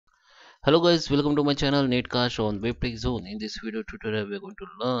Hello guys, welcome to my channel NetCast on WebTech Zone. In this video tutorial, we are going to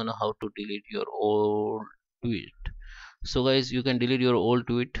learn how to delete your old tweet. So guys, you can delete your old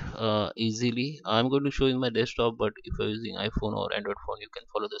tweet easily. I'm going to show you my desktop, but if you're using iPhone or Android phone, you can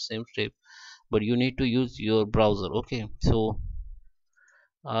follow the same step. But you need to use your browser. Okay, so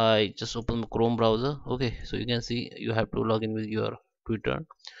I just open the Chrome browser. Okay, so you can see you have to log in with your Twitter,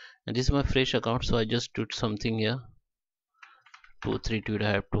 and this is my fresh account. So I just tweet something here. 2 3 tweet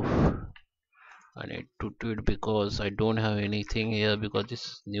I have to. I need to tweet because I don't have anything here because this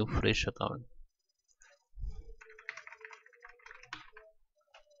is new fresh account.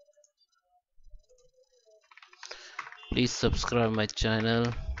 Please subscribe my channel.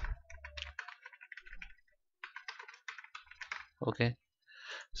 Okay,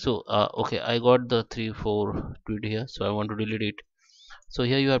 so okay, I got the 3 4 tweet here, so I want to delete it. So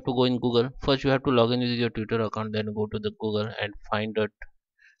here you have to go in Google. First you have to log in with your Twitter account, then go to the Google and find the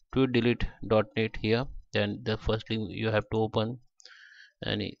tweetdelete.net here. Then the first link you have to open,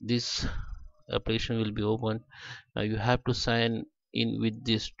 and this application will be open. Now you have to sign in with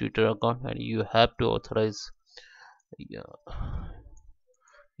this Twitter account, and you have to authorize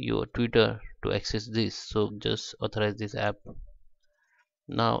your Twitter to access this. So just authorize this app.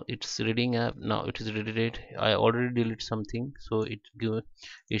 Now it's reading app. Now it is deleted. I already deleted something, so it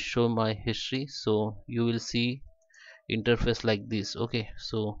show my history. So you will see interface like this. Okay,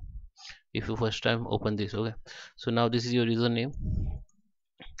 so if you first time open this. Okay, so now this is your username.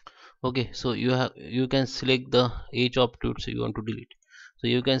 Okay, so you can select the age of tweets you want to delete. So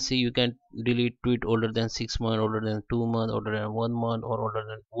you can see you can delete tweet older than 6 months, older than 2 months, older than 1 month, or older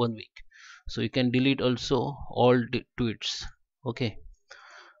than 1 week. So you can delete also all the tweets. Okay,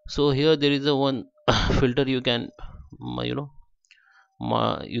 so here there is a one filter you can you know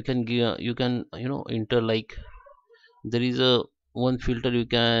you can give, you can enter, like there is a one filter you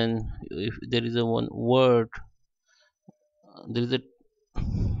can, if there is a one word, there is a,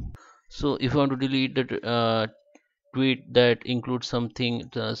 so if you want to delete the tweet that includes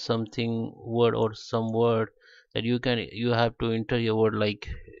something word or some word, that you have to enter your word, like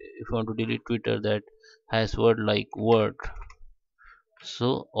if you want to delete Twitter that has word like word,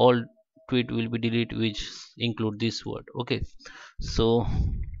 so all tweet will be deleted which include this word. Okay, so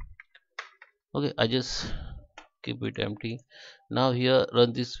okay, I just keep it empty. Now here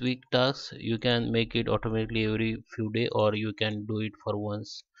run this week task. You can make it automatically every few day, or you can do it for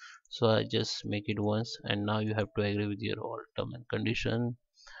once. So I just make it once, and now you have to agree with your all term and condition.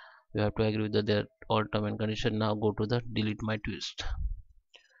 You have to agree with their all term and condition. Now go to the delete my twist.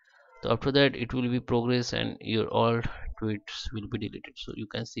 So after that it will be progress, and your all tweets will be deleted. So you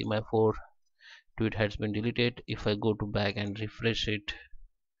can see my 4 tweet has been deleted. If I go to back and refresh it,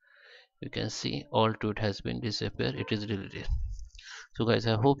 you can see all tweet has been disappeared, it is deleted. So guys,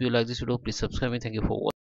 I hope you like this video. Please subscribe me. Thank you for watching.